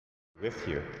With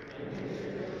you.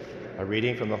 A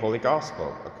reading from the Holy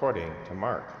Gospel according to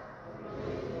Mark.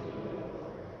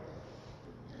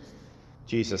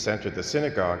 Jesus entered the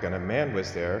synagogue, and a man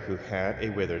was there who had a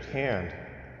withered hand.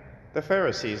 The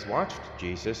Pharisees watched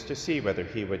Jesus to see whether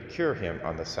he would cure him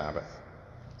on the Sabbath,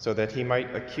 so that he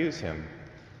might accuse him.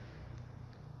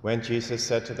 When Jesus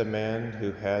said to the man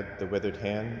who had the withered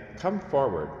hand, "Come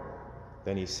forward,"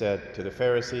 then he said to the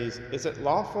Pharisees, "Is it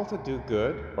lawful to do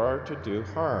good or to do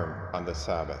harm on the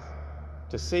Sabbath,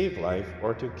 to save life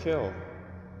or to kill?"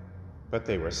 But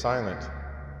they were silent.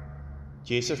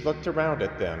 Jesus looked around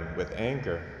at them with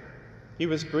anger. He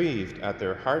was grieved at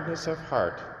their hardness of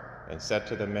heart and said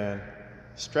to the man,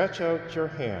 "Stretch out your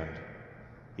hand."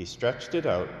 He stretched it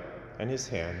out, and his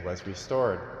hand was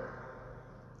restored.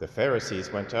 The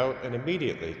Pharisees went out and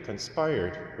immediately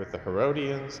conspired with the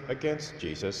Herodians against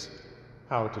Jesus,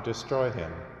 how to destroy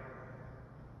him.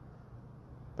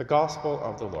 The Gospel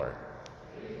of the Lord.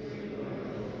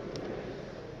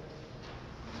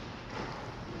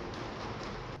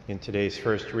 In today's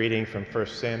first reading from 1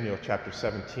 Samuel chapter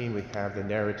 17, we have the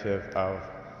narrative of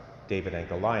David and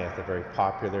Goliath, a very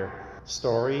popular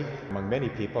story among many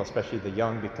people, especially the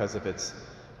young, because of its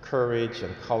courage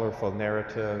and colorful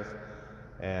narrative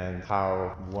and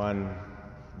how one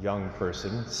young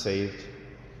person saved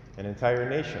an entire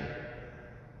nation.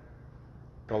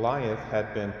 Goliath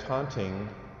had been taunting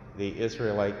the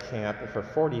Israelite camp for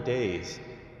 40 days,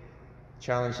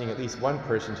 challenging at least one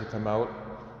person to come out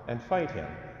and fight him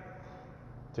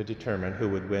to determine who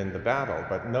would win the battle.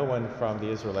 But no one from the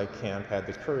Israelite camp had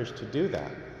the courage to do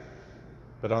that.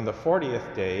 But on the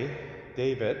 40th day,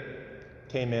 David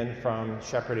came in from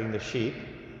shepherding the sheep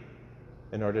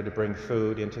in order to bring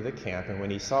food into the camp, and when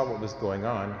he saw what was going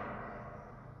on,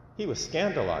 he was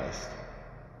scandalized.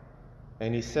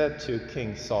 And he said to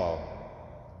King Saul,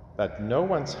 "Let no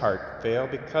one's heart fail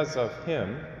because of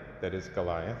him," that is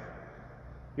Goliath.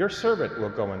 "Your servant will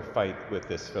go and fight with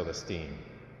this Philistine."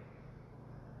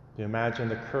 You imagine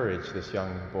the courage this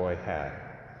young boy had.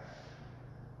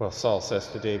 Well, Saul says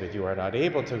to David, "You are not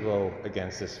able to go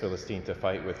against this Philistine to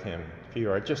fight with him, for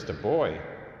you are just a boy,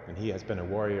 and he has been a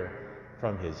warrior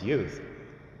from his youth."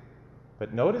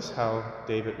 But notice how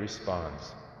David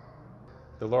responds.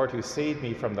 "The Lord who saved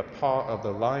me from the paw of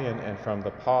the lion and from the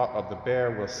paw of the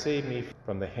bear will save me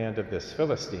from the hand of this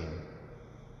Philistine."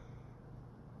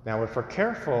 Now, if we're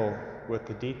careful with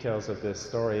the details of this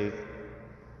story,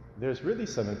 there's really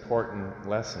some important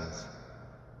lessons.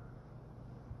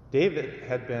 David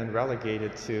had been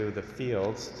relegated to the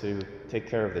fields to take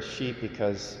care of the sheep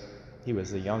because he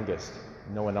was the youngest.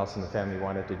 No one else in the family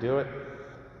wanted to do it,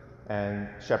 and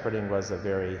shepherding was a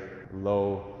very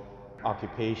low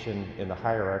occupation in the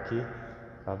hierarchy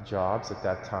of jobs at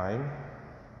that time.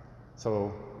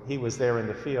 So he was there in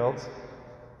the fields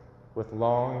with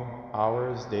long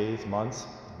hours, days, months,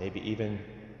 maybe even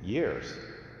years,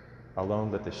 alone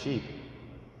with the sheep.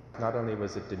 Not only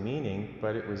was it demeaning,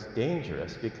 but it was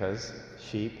dangerous because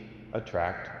sheep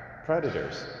attract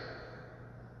predators.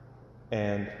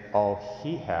 And all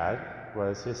he had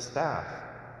was his staff.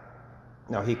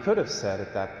 Now, he could have said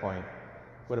at that point,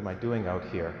 "What am I doing out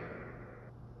here?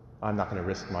 I'm not going to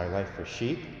risk my life for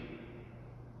sheep,"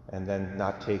 and then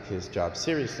not take his job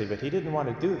seriously. But he didn't want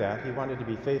to do that. He wanted to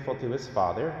be faithful to his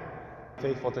father,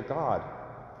 faithful to God.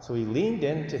 So he leaned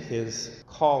into his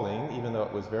calling, even though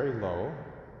it was very low,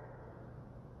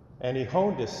 and he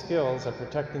honed his skills at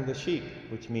protecting the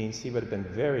sheep, which means he would have been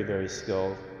very, very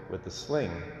skilled with the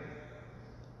sling.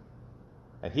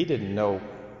 And he didn't know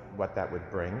what that would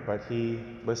bring, but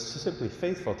he was simply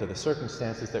faithful to the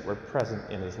circumstances that were present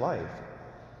in his life.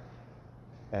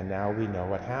 And now we know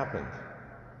what happened.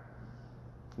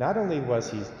 Not only was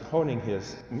he honing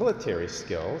his military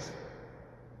skills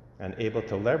and able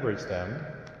to leverage them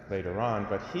later on,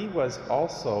 but he was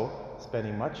also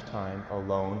spending much time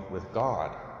alone with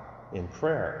God in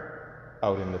prayer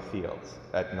out in the fields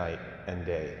at night and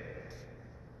day.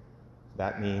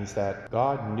 That means that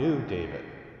God knew David,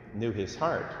 knew his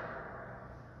heart.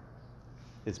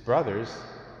 His brothers,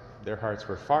 their hearts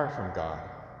were far from God.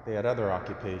 They had other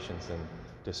occupations and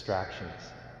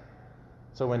distractions.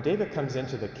 So when David comes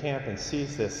into the camp and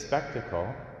sees this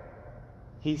spectacle,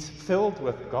 he's filled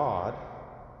with God,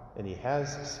 and he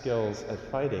has skills at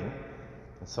fighting,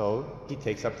 and so he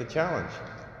takes up the challenge.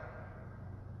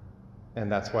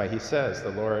 And that's why he says,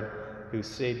 "The Lord who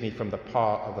saved me from the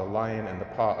paw of the lion and the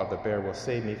paw of the bear will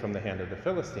save me from the hand of the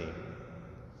Philistine."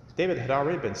 David had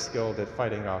already been skilled at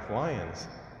fighting off lions.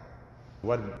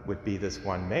 What would be this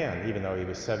one man, even though he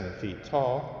was 7 feet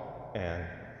tall and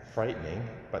frightening,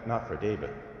 but not for David.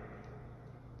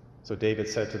 So David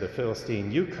said to the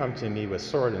Philistine, "You come to me with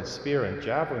sword and spear and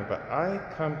javelin, but I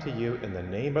come to you in the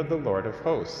name of the Lord of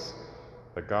hosts,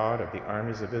 the God of the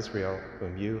armies of Israel,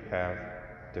 whom you have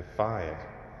defied."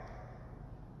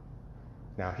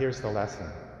 Now here's the lesson.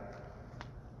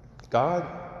 God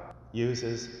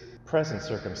uses present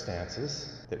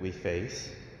circumstances that we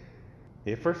face,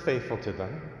 if we're faithful to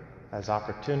them, as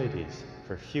opportunities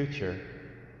for future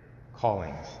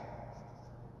callings.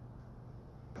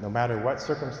 No matter what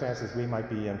circumstances we might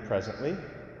be in presently,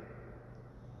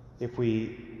 if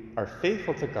we are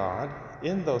faithful to God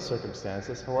in those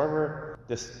circumstances, however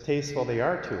distasteful they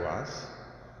are to us,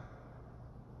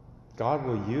 God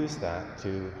will use that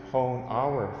to hone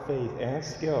our faith and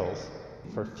skills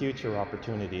for future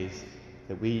opportunities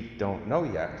that we don't know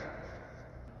yet.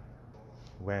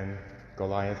 When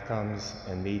Goliath comes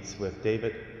and meets with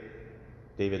David,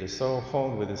 David is so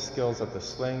honed with his skills at the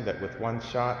sling that with one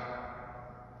shot,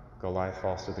 Goliath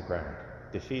falls to the ground,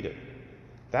 defeated.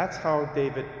 That's how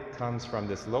David comes from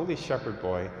this lowly shepherd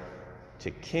boy to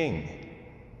king,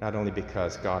 not only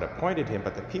because God appointed him,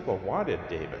 but the people wanted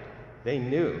David. They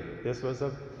knew this was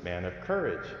a man of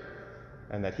courage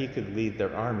and that he could lead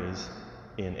their armies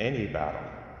in any battle.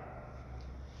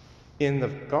 In the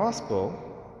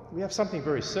gospel, we have something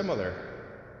very similar.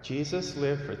 Jesus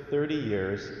lived for 30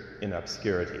 years in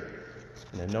obscurity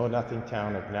in the know-nothing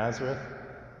town of Nazareth,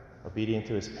 obedient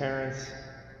to his parents,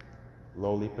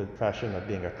 lowly profession of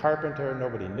being a carpenter.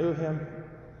 Nobody knew him,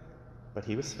 but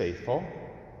he was faithful,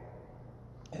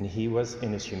 and he was,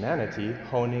 in his humanity,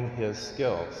 honing his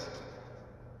skills,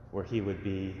 where he would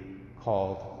be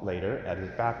called later at his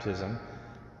baptism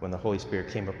when the Holy Spirit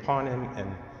came upon him,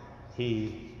 and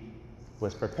he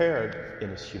was prepared in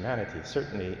his humanity.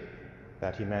 Certainly,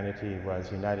 that humanity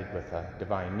was united with a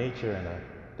divine nature and a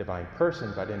divine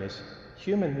person, but in his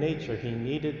human nature, he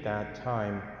needed that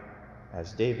time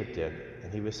as David did,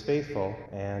 and he was faithful,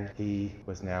 and he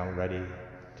was now ready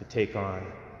to take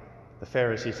on the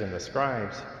Pharisees and the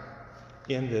scribes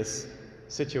in this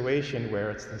situation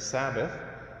where it's the Sabbath.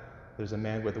 There's a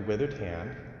man with a withered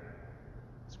hand.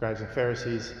 Scribes and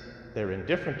Pharisees, they're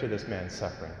indifferent to this man's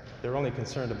suffering. They're only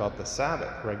concerned about the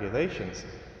Sabbath regulations.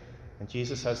 And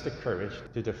Jesus has the courage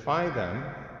to defy them,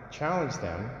 challenge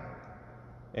them,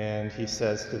 and he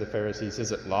says to the Pharisees,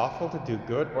 "Is it lawful to do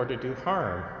good or to do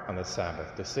harm on the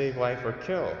Sabbath, to save life or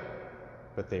kill?"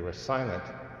 But they were silent.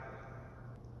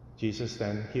 Jesus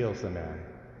then heals the man.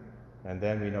 And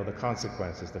then we know the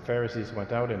consequences. The Pharisees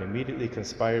went out and immediately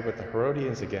conspired with the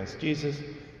Herodians against Jesus,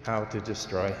 how to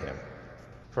destroy him.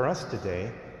 For us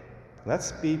today,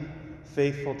 let's be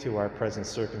faithful to our present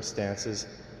circumstances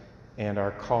and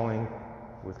our calling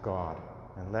with God,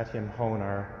 and let him hone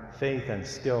our faith and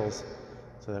skills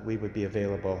so that we would be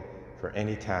available for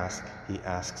any task he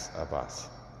asks of us.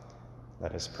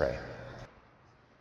 Let us pray.